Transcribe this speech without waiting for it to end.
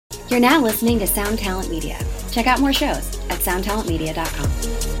You're now listening to Sound Talent Media. Check out more shows at soundtalentmedia.com.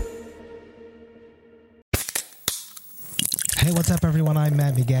 Hey, what's up, everyone? I'm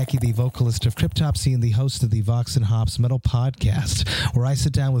Matt McGachy, the vocalist of Cryptopsy and the host of the Vox and Hops Metal Podcast, where I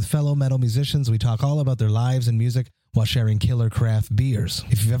sit down with fellow metal musicians. We talk all about their lives and music while sharing killer craft beers.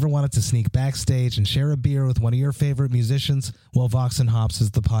 If you've ever wanted to sneak backstage and share a beer with one of your favorite musicians, well, Vox and Hops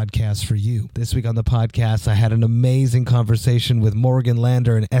is the podcast for you. This week on the podcast, I had an amazing conversation with Morgan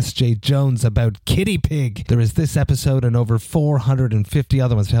Lander and S.J. Jones about Kitty Pig. There is this episode and over 450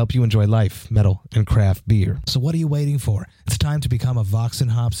 other ones to help you enjoy life, metal, and craft beer. So what are you waiting for? It's time to become a Vox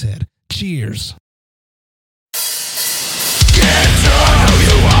and Hops head. Cheers!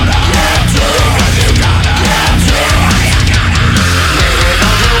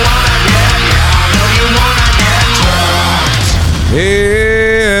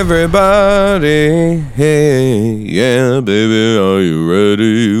 Hey everybody, hey, yeah baby, are you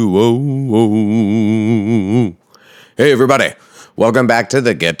ready? Whoa, whoa. Hey everybody, welcome back to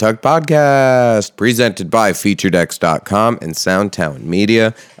the Get Tuck Podcast, presented by FeaturedX.com and Sound Talent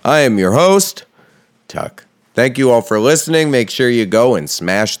Media. I am your host, Tuck. Thank you all for listening. Make sure you go and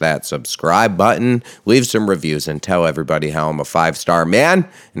smash that subscribe button, leave some reviews, and tell everybody how I'm a 5-star man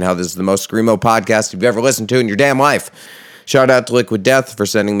and how this is the most screamo podcast you've ever listened to in your damn life. Shout out to Liquid Death for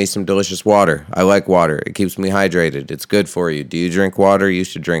sending me some delicious water. I like water. It keeps me hydrated. It's good for you. Do you drink water? You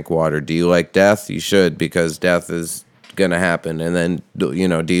should drink water. Do you like death? You should, because death is going to happen. And then, do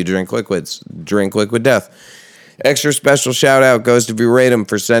you drink liquids? Drink Liquid Death. Extra special shout out goes to Veratum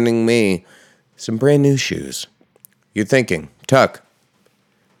for sending me some brand new shoes. You're thinking, Tuck,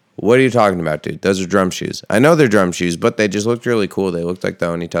 what are you talking about, dude? Those are drum shoes. I know they're drum shoes, but they just looked really cool. They looked like the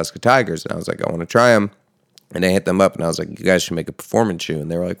Onituska Tigers. And I was like, I want to try them. And I hit them up, and I was like, you guys should make a performance shoe.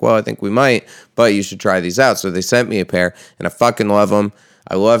 And they were like, well, I think we might, but you should try these out. So they sent me a pair, and I fucking love them.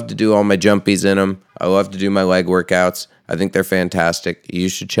 I love to do all my jumpies in them. I love to do my leg workouts. I think they're fantastic. You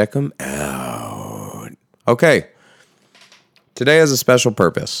should check them out. Okay. Today has a special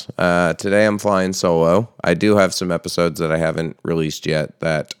purpose. Today I'm flying solo. I do have some episodes that I haven't released yet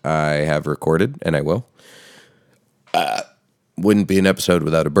that I have recorded, and I will. Wouldn't be an episode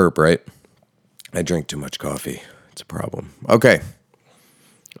without a burp, right? I drink too much coffee. It's a problem. Okay.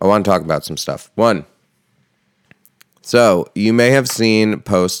 I want to talk about some stuff. One. So, you may have seen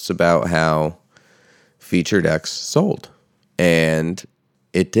posts about how Featured X sold. And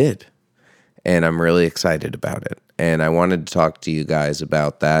it did. And I'm really excited about it. And I wanted to talk to you guys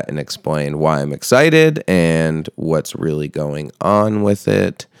about that and explain why I'm excited and what's really going on with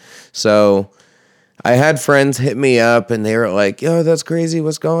it. So, I had friends hit me up, and they were like, yo, that's crazy.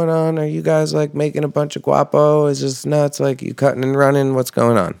 What's going on? Are you guys, like, making a bunch of guapo? Is this nuts? Like, you cutting and running? What's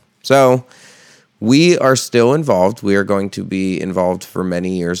going on? So, we are still involved. We are going to be involved for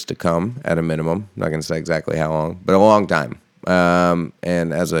many years to come, at a minimum. I'm not going to say exactly how long, but a long time.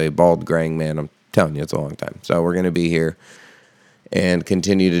 And as a bald, graying man, I'm telling you, it's a long time. So, we're going to be here and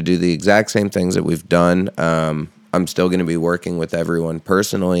continue to do the exact same things that we've done. I'm still going to be working with everyone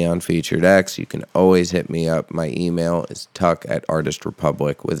personally on Featured X. You can always hit me up. My email is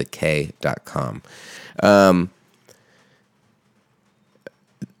tuck@artistrepublic.com.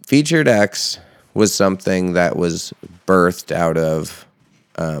 Featured X was something that was birthed out of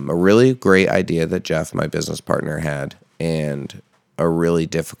a really great idea that Jeff, my business partner, had, and a really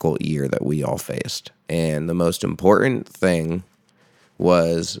difficult year that we all faced. And the most important thing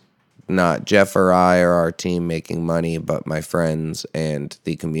was not Jeff or I or our team making money, but my friends and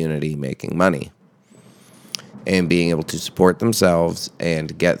the community making money and being able to support themselves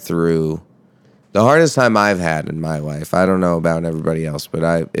and get through the hardest time I've had in my life. I don't know about everybody else,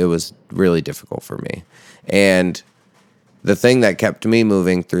 but it was really difficult for me. And the thing that kept me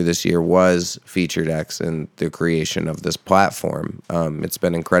moving through this year was Featured X and the creation of this platform. It's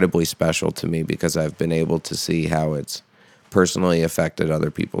been incredibly special to me because I've been able to see how it's personally affected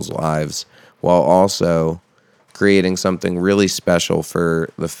other people's lives while also creating something really special for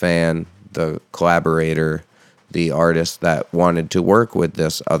the fan, the collaborator, the artist that wanted to work with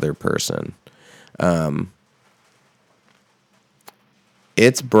this other person.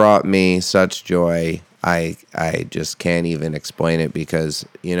 It's brought me such joy. I just can't even explain it because,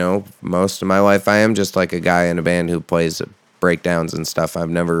 most of my life I am just like a guy in a band who plays breakdowns and stuff. I've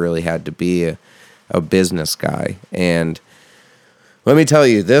never really had to be a business guy. And let me tell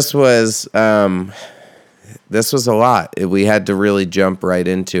you, this was a lot. We had to really jump right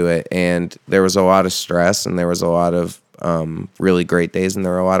into it, and there was a lot of stress, and there was a lot of really great days, and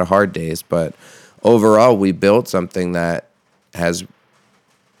there were a lot of hard days. But overall, we built something that has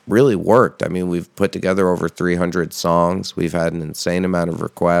really worked. I mean, we've put together over 300 songs. We've had an insane amount of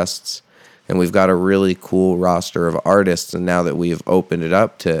requests, and we've got a really cool roster of artists. And now that we've opened it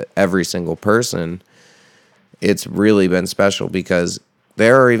up to every single person, it's really been special, because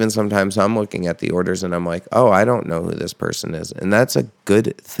there are even sometimes I'm looking at the orders and I'm like, oh, I don't know who this person is. And that's a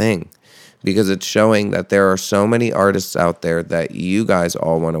good thing, because it's showing that there are so many artists out there that you guys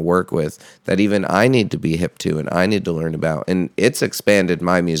all want to work with that even I need to be hip to and I need to learn about. And it's expanded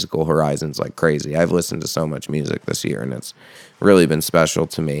my musical horizons like crazy. I've listened to so much music this year, and it's really been special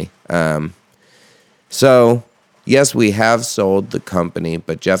to me. So yes, we have sold the company,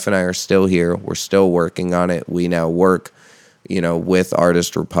 but Jeff and I are still here. We're still working on it. We now work, with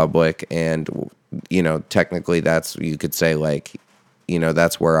Artist Republic, and, technically that's, you could say, like,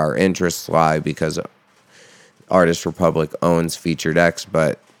 that's where our interests lie, because Artist Republic owns Featured X,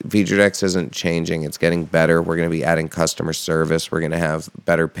 but Featured X isn't changing. It's getting better. We're going to be adding customer service. We're going to have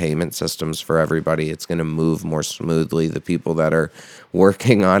better payment systems for everybody. It's going to move more smoothly. The people that are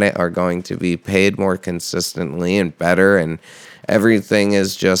working on it are going to be paid more consistently and better, and everything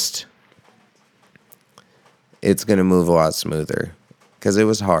is just, it's going to move a lot smoother, because it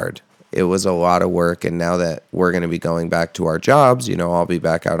was hard. It was a lot of work, and now that we're going to be going back to our jobs, I'll be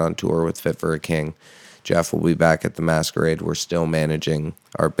back out on tour with Fit for a King. Jeff will be back at the Masquerade. We're still managing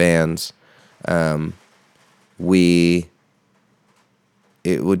our bands. It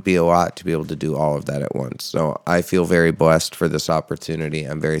would be a lot to be able to do all of that at once. So I feel very blessed for this opportunity.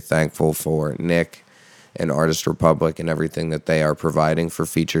 I'm very thankful for Nick and Artist Republic and everything that they are providing for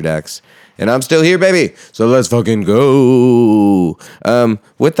Featured X. And I'm still here, baby. So let's fucking go.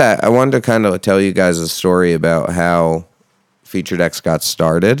 With that, I wanted to kind of tell you guys a story about how Featured X got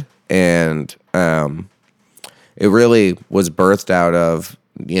started. And it really was birthed out of,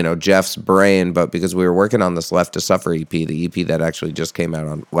 Jeff's brain, but because we were working on this Left to Suffer EP, the EP that actually just came out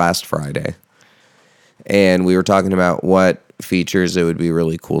on last Friday. And we were talking about what features it would be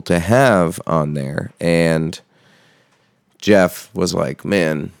really cool to have on there. And Jeff was like,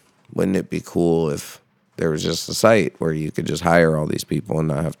 man, wouldn't it be cool if there was just a site where you could just hire all these people and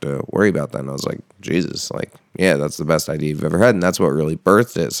not have to worry about that? And I was like, Jesus, like, yeah, that's the best idea you've ever had. And that's what really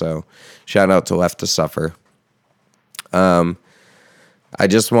birthed it. So shout out to Left to Suffer. I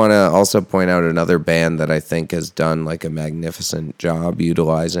just want to also point out another band that I think has done like a magnificent job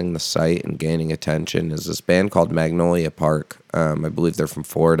utilizing the site and gaining attention is this band called Magnolia Park. I believe they're from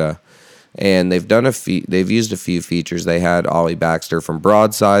Florida, and they've used a few features. They had Ollie Baxter from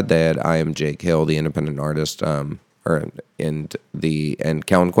Broadside. They had I Am Jake Hill, the independent artist, and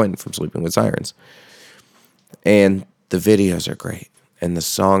Calvin Quentin from Sleeping with Sirens. And the videos are great. And the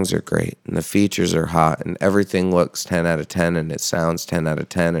songs are great, and the features are hot, and everything looks 10 out of 10, and it sounds 10 out of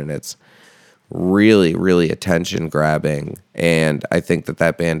 10, and it's really, really attention-grabbing. And I think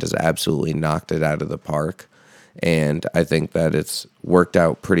that band has absolutely knocked it out of the park, and I think that it's worked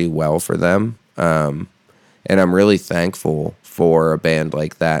out pretty well for them. And I'm really thankful for a band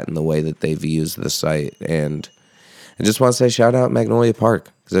like that and the way that they've used the site. And I just want to say shout out Magnolia Park,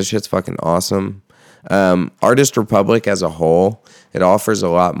 because that shit's fucking awesome. Artist Republic as a whole, it offers a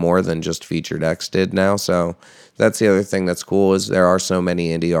lot more than just Featured X did now. So that's the other thing that's cool is there are so many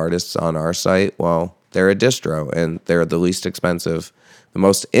indie artists on our site. Well, they're a distro, and they're the least expensive, the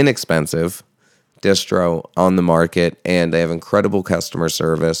most inexpensive distro on the market, and they have incredible customer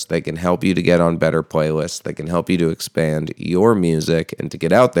service. They can help you to get on better playlists. They can help you to expand your music and to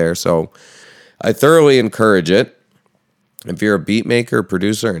get out there. So I thoroughly encourage it. If you're a beat maker,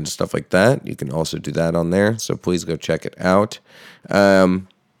 producer, and stuff like that, you can also do that on there. So please go check it out.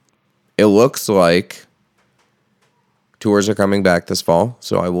 It looks like tours are coming back this fall,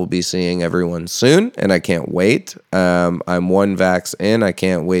 so I will be seeing everyone soon, and I can't wait. I'm one vax in. I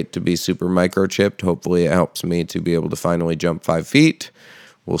can't wait to be super microchipped. Hopefully it helps me to be able to finally jump 5 feet.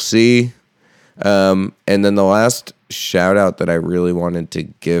 We'll see. And then the last shout out that I really wanted to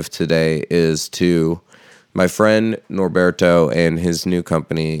give today is to my friend Norberto and his new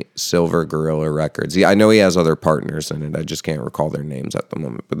company, Silver Gorilla Records. Yeah, I know he has other partners in it. I just can't recall their names at the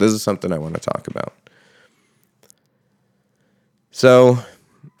moment. But this is something I want to talk about. So,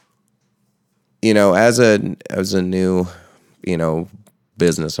 as a new,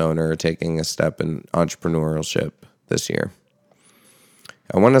 business owner taking a step in entrepreneurship this year,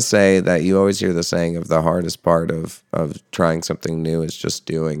 I want to say that you always hear the saying of the hardest part of trying something new is just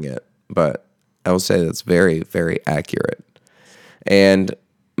doing it. But I will say that's very, very accurate. And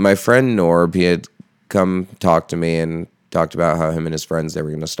my friend Norb, he had come talk to me and talked about how him and his friends, they were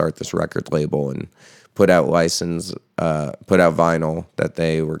going to start this record label and put out vinyl that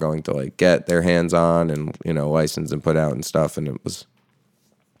they were going to get their hands on and, license and put out and stuff. And it was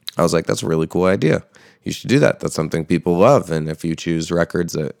I was like, that's a really cool idea. You should do that. That's something people love. And if you choose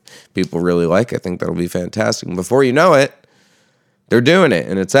records that people really like, I think that'll be fantastic. And before you know it, they're doing it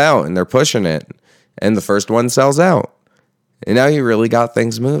and it's out and they're pushing it. And the first one sells out. And now you really got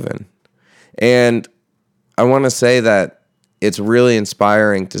things moving. And I want to say that it's really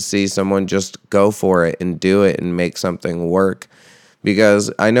inspiring to see someone just go for it and do it and make something work.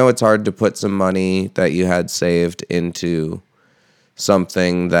 Because I know it's hard to put some money that you had saved into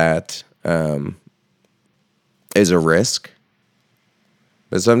something that is a risk.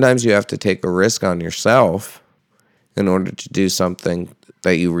 But sometimes you have to take a risk on yourself in order to do something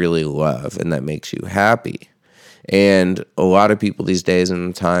that you really love and that makes you happy. And a lot of people these days, in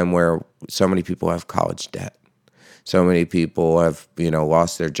a time where so many people have college debt, so many people have,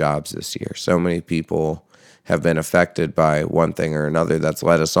 lost their jobs this year, so many people have been affected by one thing or another that's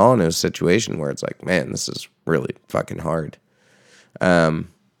led us all into a situation where it's like, man, this is really fucking hard.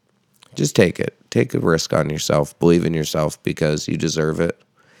 Just take it. Take a risk on yourself. Believe in yourself because you deserve it.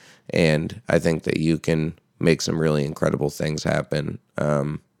 And I think that you can make some really incredible things happen.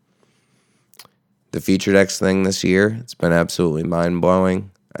 The Featured X thing this year, it's been absolutely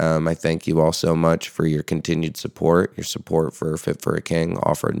mind-blowing. I thank you all so much for your continued support, your support for Fit for a King,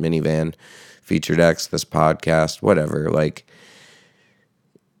 Off-Road Minivan, Featured X, this podcast, whatever. Like,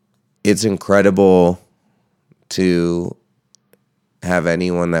 it's incredible to have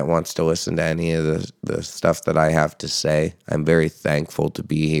anyone that wants to listen to any of the stuff that I have to say. I'm very thankful to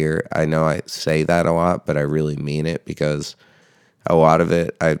be here. I know I say that a lot, but I really mean it because a lot of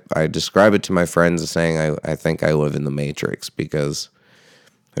it, I describe it to my friends as saying I think I live in the Matrix because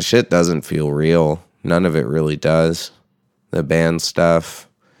the shit doesn't feel real. None of it really does. The band stuff,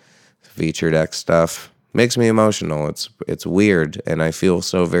 Featured X stuff makes me emotional. It's weird, and I feel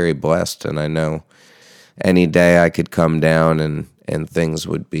so very blessed, and I know any day I could come down and things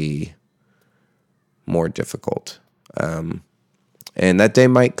would be more difficult. And that day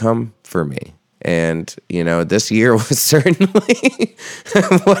might come for me. And, this year was certainly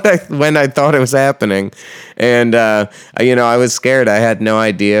when I thought it was happening. And, I was scared. I had no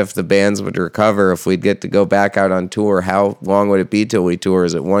idea if the bands would recover, if we'd get to go back out on tour. How long would it be till we tour?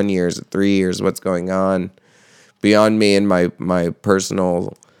 Is it 1 year? Is it 3 years? What's going on? Beyond me and my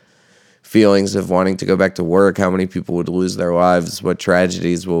personal feelings of wanting to go back to work, how many people would lose their lives, what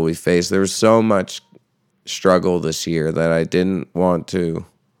tragedies will we face. There was so much struggle this year that I didn't want to.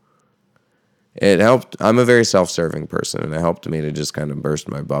 It helped. I'm a very self-serving person, and it helped me to just kind of burst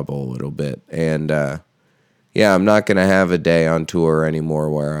my bubble a little bit. And I'm not going to have a day on tour anymore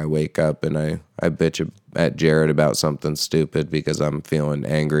where I wake up and I bitch at Jared about something stupid because I'm feeling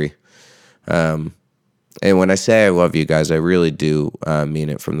angry. And when I say I love you guys, I really do mean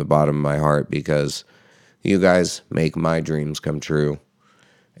it from the bottom of my heart because you guys make my dreams come true.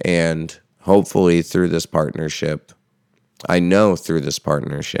 And hopefully through this partnership, I know through this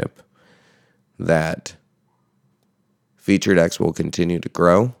partnership that Featured X will continue to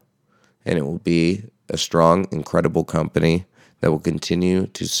grow and it will be a strong, incredible company that will continue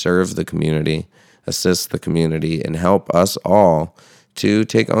to serve the community, assist the community, and help us all to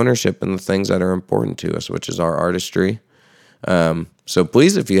take ownership in the things that are important to us, which is our artistry. So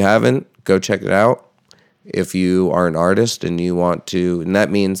please, if you haven't, go check it out. If you are an artist and you want to, and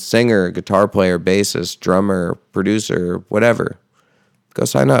that means singer, guitar player, bassist, drummer, producer, whatever, go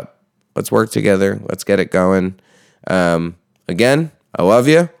sign up. Let's work together. Let's get it going. Again, I love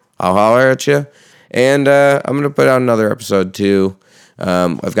you. I'll holler at you. And I'm going to put out another episode too.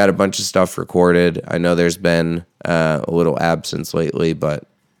 I've got a bunch of stuff recorded. I know there's been a little absence lately, but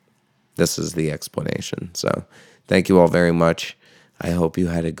this is the explanation. So thank you all very much. I hope you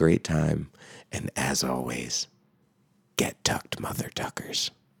had a great time. And as always, get tucked, mother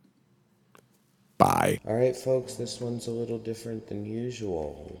tuckers. Bye. All right, folks, this one's a little different than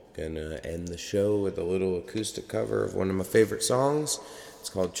usual. Gonna end the show with a little acoustic cover of one of my favorite songs. It's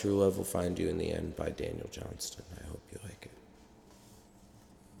called True Love Will Find You in the End by Daniel Johnston. I hope you like it.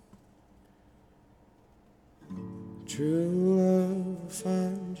 True love will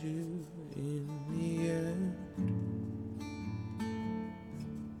find you in the end.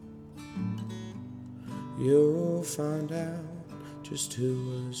 You'll find out just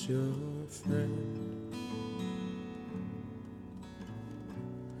who was your friend.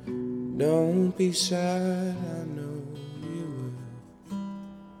 Don't be sad, I know you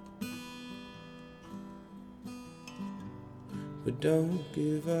will. But don't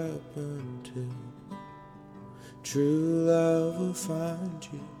give up until true love will find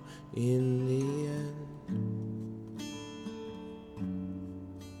you in the end.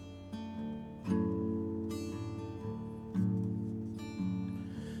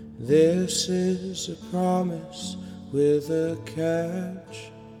 This is a promise with a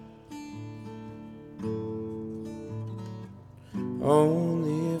catch.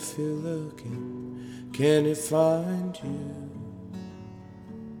 Only if you're looking can it find you.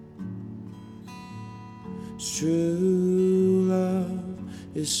 True love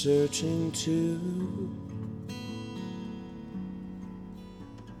is searching too.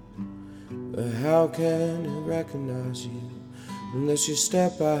 But how can it recognize you unless you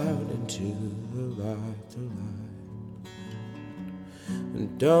step out into the light,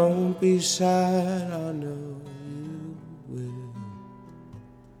 And don't be sad, I know you will.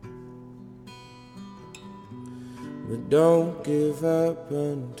 But don't give up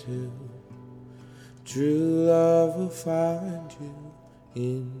until true love will find you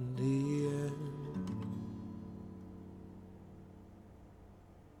in the end.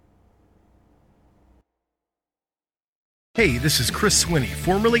 Hey, this is Chris Swinney,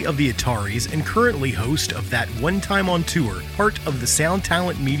 formerly of the Ataris and currently host of That One Time on Tour, part of the Sound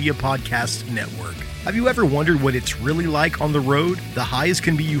Talent Media Podcast Network. Have you ever wondered what it's really like on the road? The highs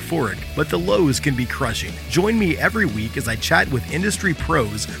can be euphoric, but the lows can be crushing. Join me every week as I chat with industry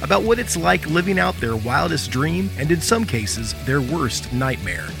pros about what it's like living out their wildest dream and, in some cases, their worst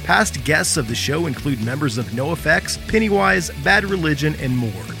nightmare. Past guests of the show include members of NoFX, Pennywise, Bad Religion, and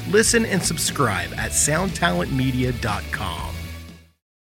more. Listen and subscribe at soundtalentmedia.com.